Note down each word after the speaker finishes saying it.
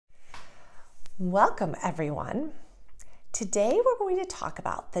Welcome, everyone. Today we're going to talk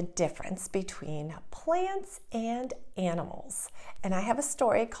about the difference between plants and animals. And I have a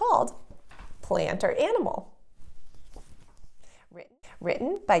story called Plant or Animal.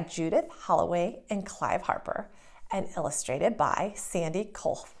 Written by Judith, Holloway, and Clive Harper, and illustrated by Sandy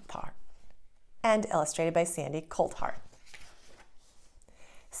Coulhart.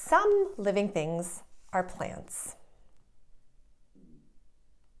 Some living things are plants.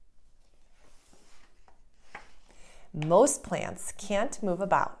 Most plants can't move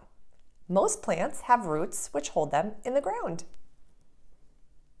about. Most plants have roots which hold them in the ground.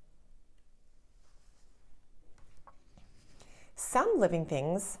 Some living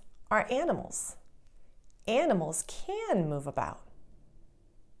things are animals. Animals can move about.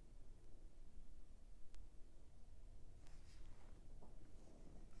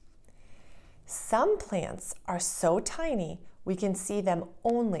 Some plants are so tiny we can see them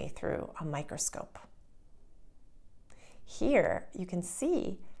only through a microscope. Here you can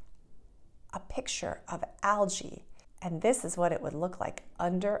see a picture of algae, and this is what it would look like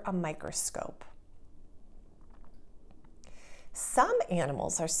under a microscope. Some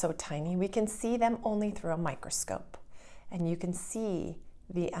animals are so tiny we can see them only through a microscope, and you can see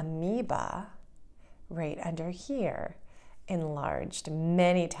the amoeba right under here, enlarged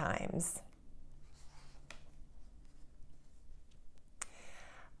many times.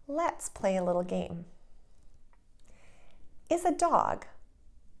 Let's play a little game. Is a dog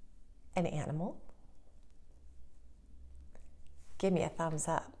an animal? Give me a thumbs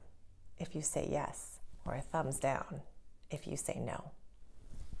up if you say yes, or a thumbs down if you say no.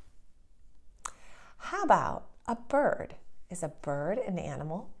 How about a bird? Is a bird an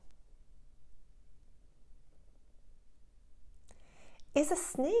animal? Is a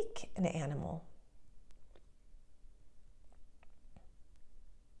snake an animal?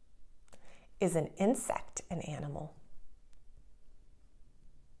 Is an insect an animal?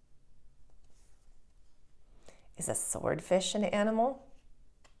 Is a swordfish an animal?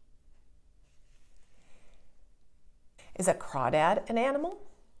 Is a crawdad an animal?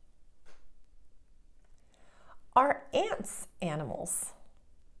 Are ants animals?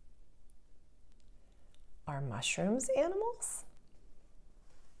 Are mushrooms animals?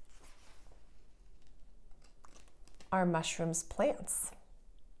 Are mushrooms plants?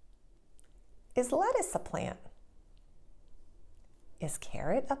 Is lettuce a plant? Is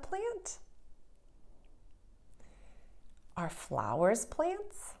carrot a plant? Are flowers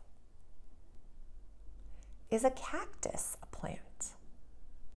plants? Is a cactus a plant?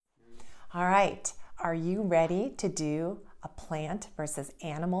 All right, are you ready to do a plant versus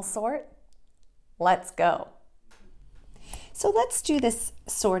animal sort? Let's go. So let's do this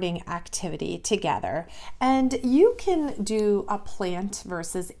sorting activity together, and you can do a plant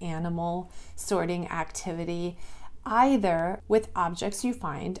versus animal sorting activity either with objects you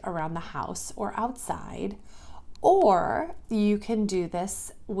find around the house or outside, or you can do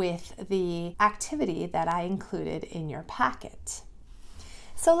this with the activity that I included in your packet.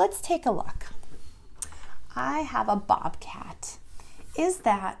 So let's take a look. I have a bobcat. Is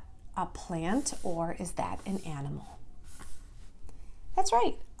that a plant or is that an animal? That's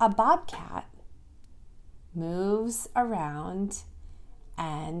right, a bobcat moves around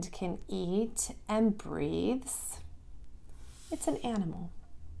and can eat and breathes. It's an animal.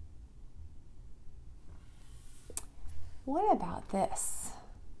 What about this?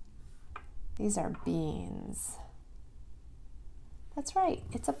 These are beans. That's right,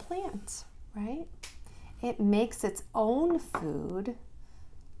 it's a plant, right? It makes its own food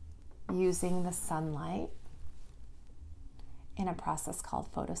using the sunlight in a process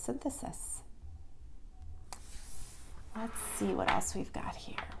called photosynthesis. Let's see what else we've got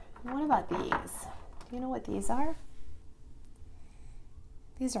here. What about these? Do you know what these are?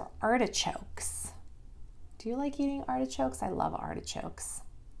 These are artichokes. Do you like eating artichokes? I love artichokes.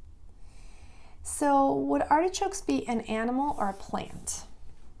 So would artichokes be an animal or a plant?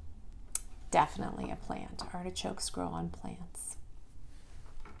 Definitely a plant. Artichokes grow on plants.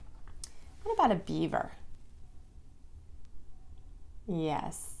 What about a beaver?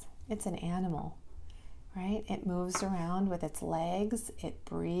 Yes, it's an animal, right? It moves around with its legs. It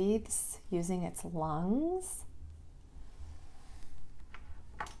breathes using its lungs.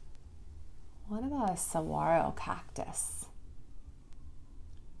 What about a saguaro cactus?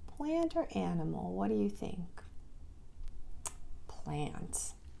 Plant or animal? What do you think?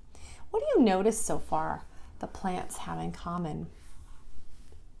 Plant. What do you notice so far the plants have in common?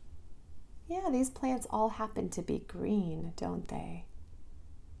 Yeah, these plants all happen to be green, don't they?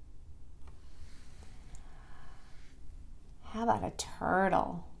 How about a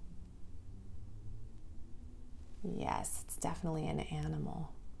turtle? Yes, it's definitely an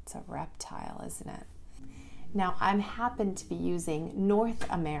animal. It's a reptile, isn't it? Now, I happen to be using North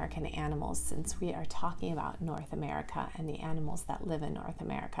American animals since we are talking about North America and the animals that live in North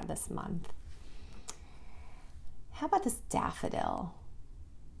America this month. How about this daffodil?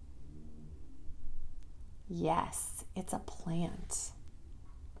 Yes, it's a plant.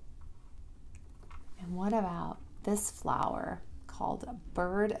 And what about this flower called a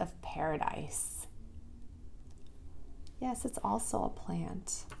bird of paradise? Yes, it's also a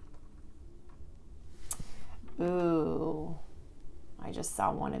plant. Ooh, I just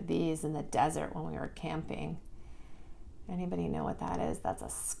saw one of these in the desert when we were camping. Anybody know what that is? That's a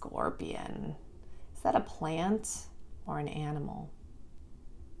scorpion. Is that a plant or an animal?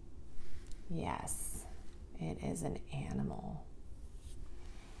 Yes, it is an animal.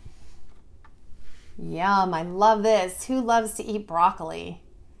 Yum, I love this. Who loves to eat broccoli?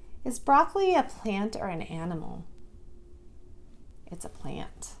 Is broccoli a plant or an animal? It's a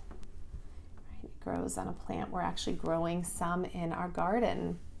plant. It grows on a plant. We're actually growing some in our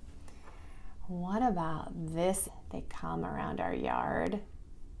garden. What about this? They come around our yard.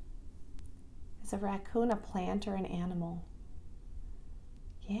 Is a raccoon a plant or an animal?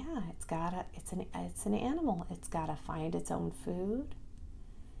 Yeah, it's an animal. It's got to find its own food.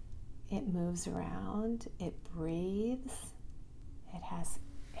 It moves around. It breathes. It has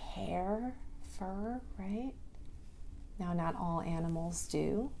hair, fur, right? Now, not all animals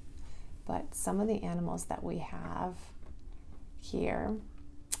do, but some of the animals that we have here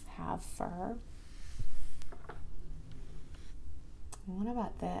have fur. And what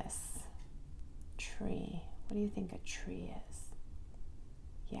about this? Tree. What do you think a tree is?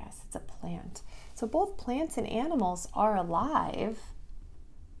 Yes, it's a plant. So both plants and animals are alive,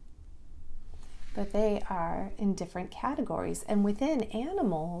 but they are in different categories. And within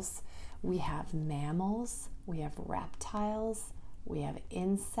animals, we have mammals, we have reptiles, we have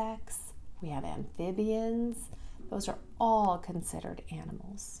insects, we have amphibians. Those are all considered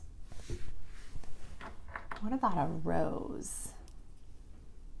animals. What about a rose?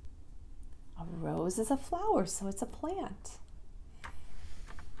 A rose is a flower, so it's a plant.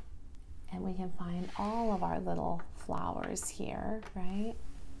 And we can find all of our little flowers here, right?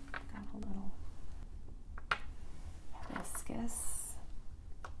 Got a little hibiscus.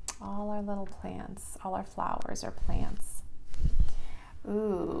 All our little plants, all our flowers are plants.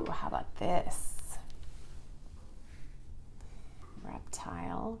 Ooh, how about this?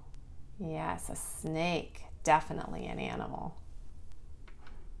 Reptile. Yes, a snake. Definitely an animal.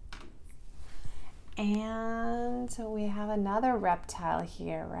 And we have another reptile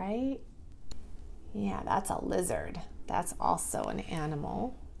here, right? Yeah, that's a lizard. That's also an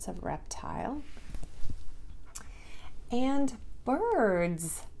animal. It's a reptile. And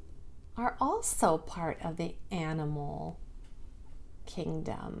birds are also part of the animal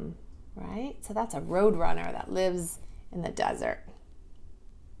kingdom, right? So that's a roadrunner that lives in the desert.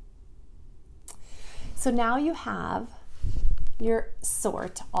 So now you have your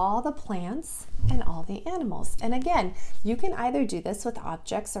sort all the plants and all the animals. And again, you can either do this with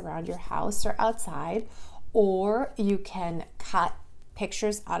objects around your house or outside, or you can cut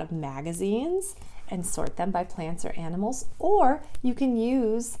pictures out of magazines and sort them by plants or animals, or you can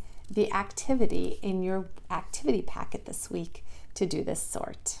use the activity in your activity packet this week to do this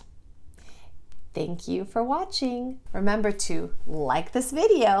sort. Thank you for watching. Remember to like this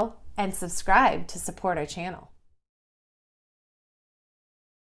video and subscribe to support our channel.